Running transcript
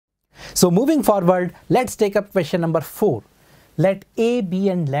So moving forward, let's take up question number 4. Let a, b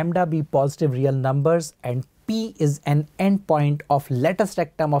and lambda be positive real numbers and p is an endpoint of lattice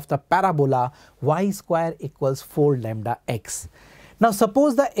rectum of the parabola y square equals 4 lambda x. Now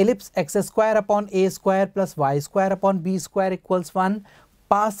suppose the ellipse x square upon a square plus y square upon b square equals 1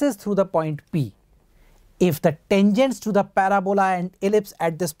 passes through the point P. If the tangents to the parabola and ellipse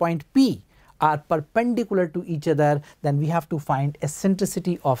at this point P are perpendicular to each other, then we have to find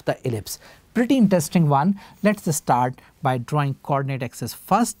eccentricity of the ellipse. Pretty interesting one. Let's start by drawing coordinate axis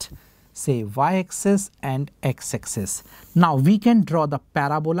first, say y-axis and x-axis. Now we can draw the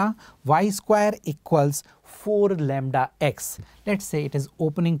parabola y square equals 4 lambda x. Let's say it is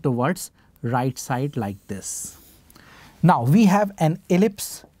opening towards right side like this. Now we have an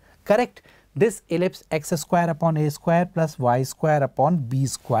ellipse, correct? This ellipse x square upon a square plus y square upon b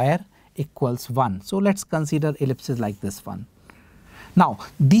square equals 1. So let's consider ellipses like this one. Now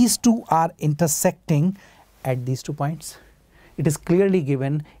these two are intersecting at these 2 points. It is clearly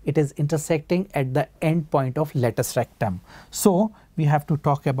given it is intersecting at the end point of lattice rectum. So we have to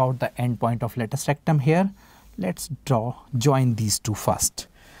talk about the end point of lattice rectum here. Let's join these two first.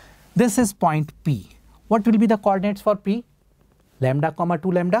 This is point P. What will be the coordinates for P? Lambda comma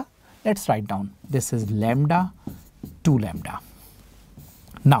 2 lambda. Let's write down. This is lambda 2 lambda.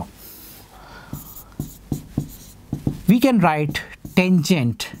 Now we can write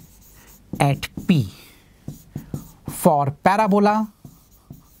tangent at P for parabola.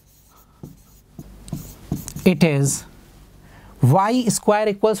 It is y square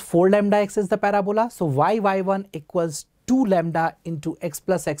equals 4 lambda x is the parabola. So y1 equals 2 lambda into x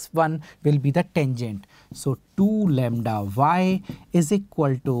plus x1 will be the tangent. So 2 lambda y is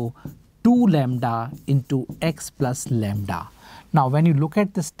equal to 2 lambda into x plus lambda. Now when you look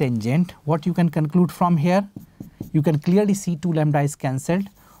at this tangent, what you can conclude from here? You can clearly see 2 lambda is cancelled.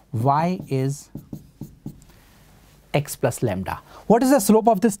 Y is x plus lambda. What is the slope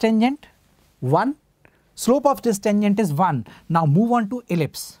of this tangent? 1. Slope of this tangent is 1. Now move on to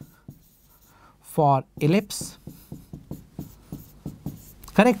ellipse. For ellipse,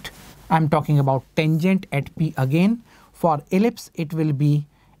 correct? I am talking about tangent at P again. For ellipse, it will be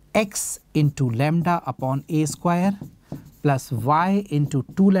x into lambda upon a square plus y into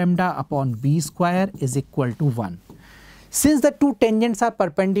 2 lambda upon b square is equal to 1. Since the two tangents are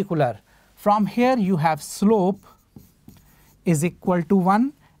perpendicular, from here you have slope is equal to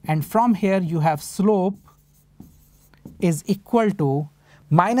 1, and from here you have slope is equal to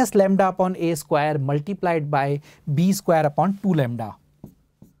minus lambda upon a square multiplied by b square upon 2 lambda.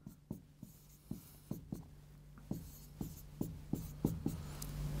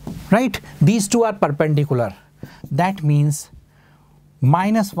 Right? These two are perpendicular. That means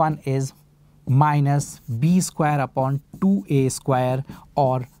minus 1 is minus b square upon 2a square,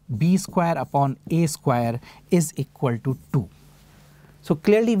 or b square upon a square is equal to 2. So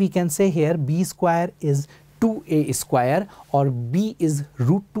clearly we can say here b square is 2a square, or b is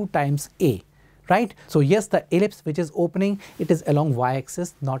root 2 times a, right? So yes, the ellipse which is opening, it is along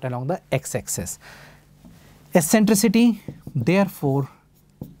y-axis, not along the x-axis. Eccentricity, therefore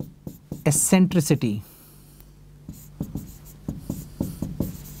eccentricity,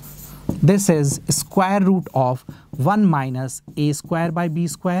 this is square root of 1 minus a square by b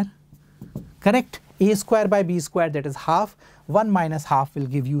square, correct? A square by b square, that is half. 1 minus half will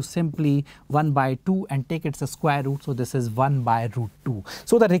give you simply 1 by 2 and take its square root. So this is 1 by root 2.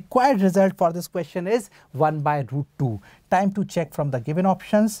 So the required result for this question is 1 by root 2. Time to check from the given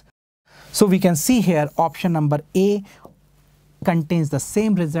options. So we can see here option number A contains the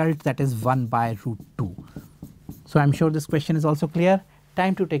same result, that is 1 by root 2. So I'm sure this question is also clear.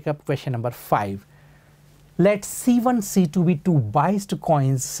 Time to take up question number 5. Let C1, C2 be two biased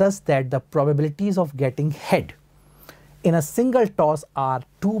coins such that the probabilities of getting head in a single toss are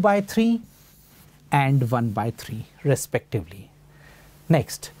 2 by 3 and 1 by 3 respectively.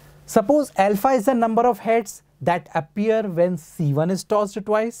 Next, suppose alpha is the number of heads that appear when C1 is tossed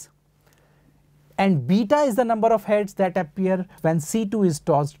twice, and beta is the number of heads that appear when C2 is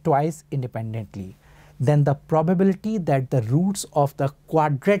tossed twice independently. Then the probability that the roots of the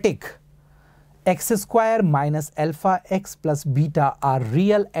quadratic x square minus alpha x plus beta are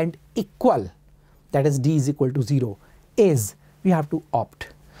real and equal, that is d is equal to 0, is, we have to opt.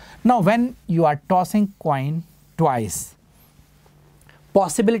 Now when you are tossing coin twice,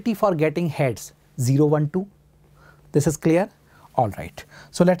 possibility for getting heads 0, 1, 2. This is clear? Alright.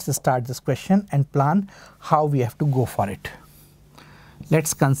 So let's start this question and plan how we have to go for it.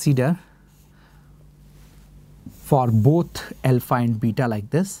 Let's consider for both alpha and beta like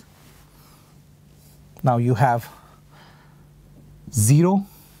this. Now you have 0,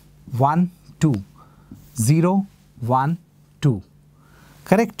 1, 2, 0, 1, 2.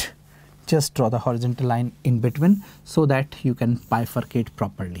 Correct? Just draw the horizontal line in between so that you can bifurcate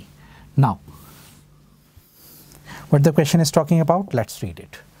properly. Now, what the question is talking about, let's read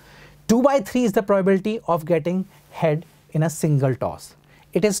it. 2 by 3 is the probability of getting head in a single toss.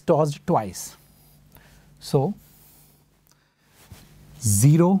 It is tossed twice. So,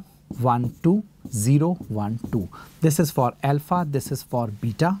 0, 1, 2, 0, 1, 2. This is for alpha, this is for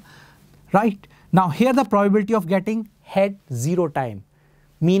beta, right? Now, here the probability of getting head 0 time,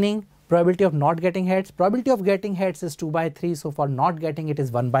 meaning probability of not getting heads. Probability of getting heads is 2 by 3. So, for not getting it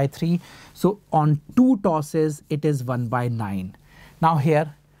is 1 by 3. So, on 2 tosses, it is 1 by 9. Now,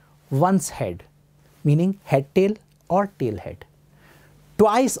 here, once head, meaning head tail or tail head.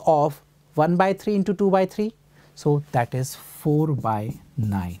 Twice of 1 by 3 into 2 by 3. So, that is 4 by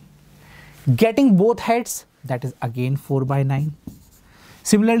 9. Getting both heads, that is again 4 by 9.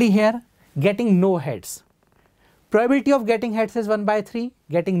 Similarly here, getting no heads. Probability of getting heads is 1 by 3.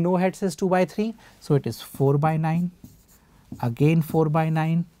 Getting no heads is 2 by 3. So, it is 4 by 9. Again 4 by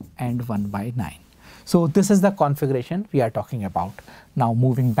 9 and 1 by 9. So, this is the configuration we are talking about. Now,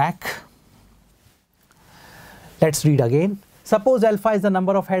 moving back. Let's read again. Suppose alpha is the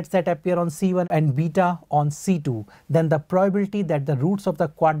number of heads that appear on C1 and beta on C2, then the probability that the roots of the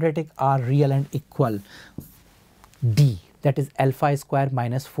quadratic are real and equal, D, that is alpha square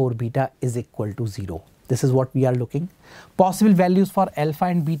minus 4 beta is equal to 0. This is what we are looking. Possible values for alpha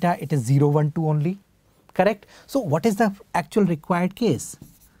and beta, it is 0, 1, 2 only, correct? So, what is the actual required case?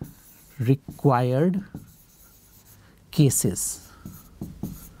 Required cases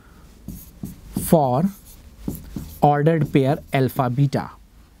for ordered pair alpha beta.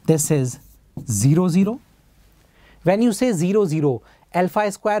 This is 0, 0. When you say 0, 0,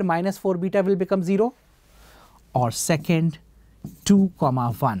 alpha square minus 4 beta will become 0. Or second, 2,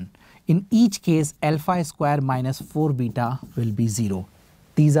 1. In each case, alpha square minus 4 beta will be 0.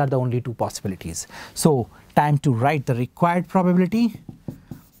 These are the only two possibilities. So, time to write the required probability.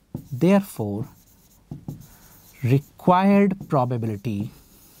 Therefore, required probability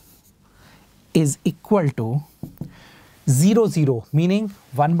is equal to 0, 0, meaning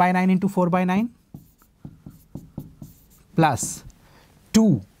 1 by 9 into 4 by 9 plus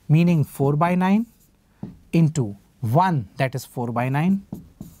 2, meaning 4 by 9 into 1, that is 4 by 9.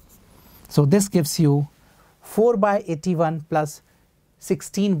 So, this gives you 4 by 81 plus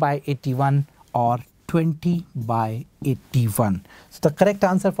 16 by 81 or 20 by 81. So, the correct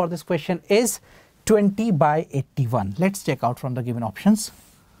answer for this question is 20 by 81. Let's check out from the given options.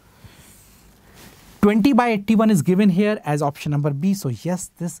 20 by 81 is given here as option number B. So,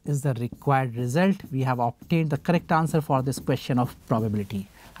 yes, this is the required result. We have obtained the correct answer for this question of probability.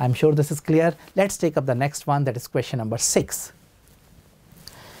 I am sure this is clear. Let's take up the next one, that is question number 6.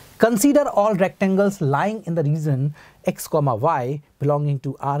 Consider all rectangles lying in the region x, y belonging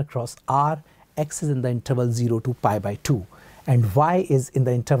to R cross R. X is in the interval 0 to pi by 2 and y is in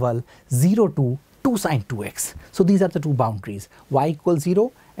the interval 0 to 2 sine 2x. So, these are the two boundaries, y equals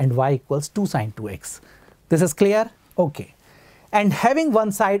 0 and y equals 2 sine 2x. This is clear? Okay. And having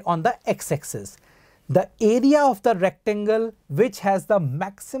one side on the x-axis, the area of the rectangle which has the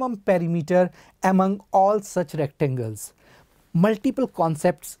maximum perimeter among all such rectangles. Multiple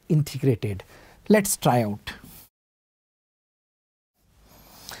concepts integrated. Let's try out.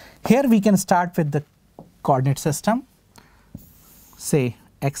 Here we can start with the coordinate system, say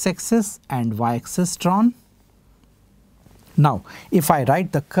x-axis and y-axis drawn. Now, if I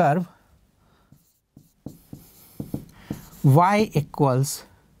write the curve y equals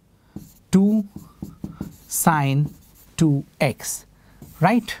 2 sine 2x,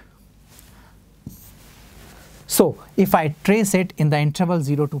 right? So, if I trace it in the interval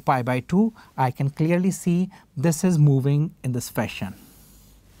 0 to pi by 2, I can clearly see this is moving in this fashion,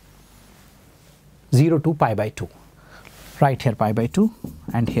 0 to pi by 2, right here pi by 2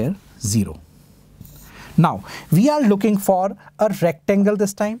 and here 0. Now, we are looking for a rectangle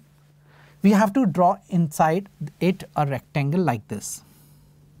this time. We have to draw inside it a rectangle like this.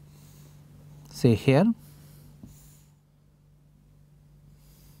 Say here.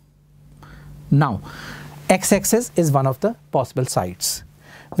 Now, x-axis is one of the possible sides.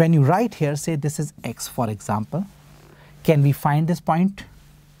 When you write here, say this is x for example, can we find this point?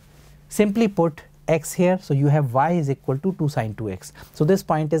 Simply put x here, so you have y is equal to 2 sine 2x. So, this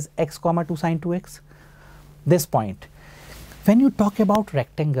point is x comma 2 sine 2x. This point. When you talk about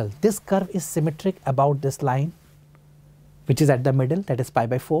rectangle, this curve is symmetric about this line which is at the middle, that is pi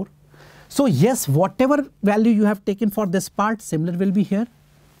by 4. So, yes, whatever value you have taken for this part, similar will be here.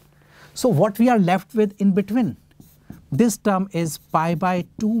 So, what we are left with in between? this term is pi by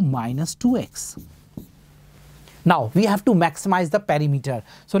 2 minus 2x. Now we have to maximize the perimeter.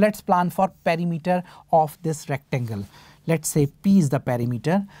 So let's plan for perimeter of this rectangle. Let's say P is the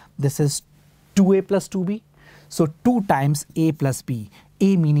perimeter. This is 2a plus 2b. So 2 times a plus b.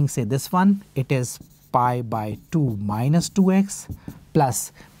 A meaning say this one, it is pi by 2 minus 2x,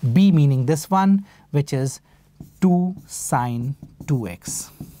 plus b meaning this one, which is 2 sine 2x.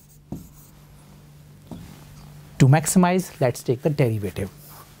 To maximize, let's take the derivative.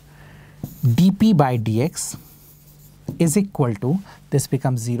 dp by dx is equal to, this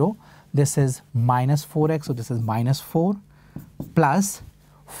becomes 0, this is minus 4x, so this is minus 4, plus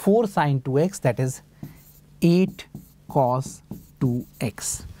 4 sine 2x, that is 8 cos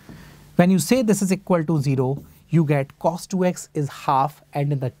 2x. When you say this is equal to 0, you get cos 2x is half,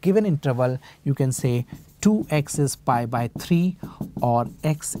 and in the given interval, you can say 2x is pi by 3 or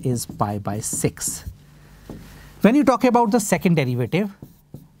x is pi by 6. When you talk about the second derivative,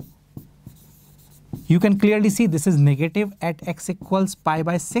 you can clearly see this is negative at x equals pi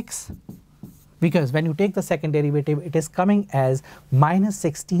by 6, because when you take the second derivative, it is coming as minus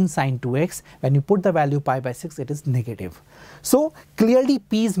 16 sine 2x. When you put the value pi by 6, it is negative. So clearly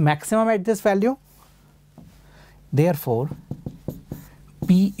P is maximum at this value. Therefore,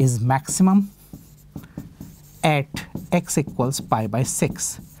 P is maximum at x equals pi by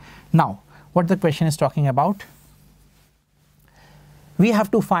 6. Now, what the question is talking about? We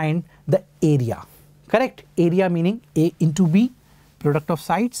have to find the area. Correct? Area meaning A into B, product of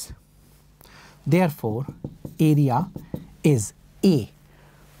sides. Therefore, area is A,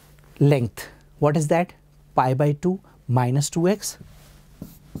 length. What is that? Pi by 2 minus 2x.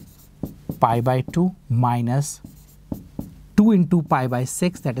 Pi by 2 minus 2 into pi by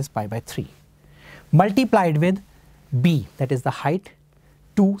 6, that is pi by 3. Multiplied with B, that is the height,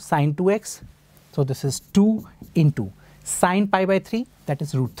 2 sine 2x. So this is 2 into sine pi by 3, that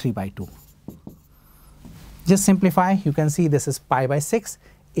is root 3 by 2. Just simplify, you can see this is pi by 6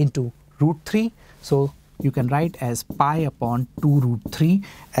 into root 3. So you can write as pi upon 2 root 3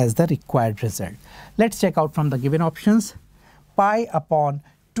 as the required result. Let's check out from the given options. Pi upon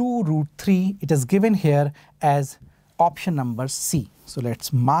 2 root 3, it is given here as option number C. So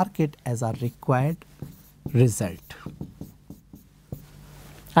let's mark it as our required result.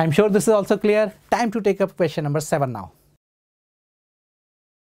 I'm sure this is also clear. Time to take up question number 7 now.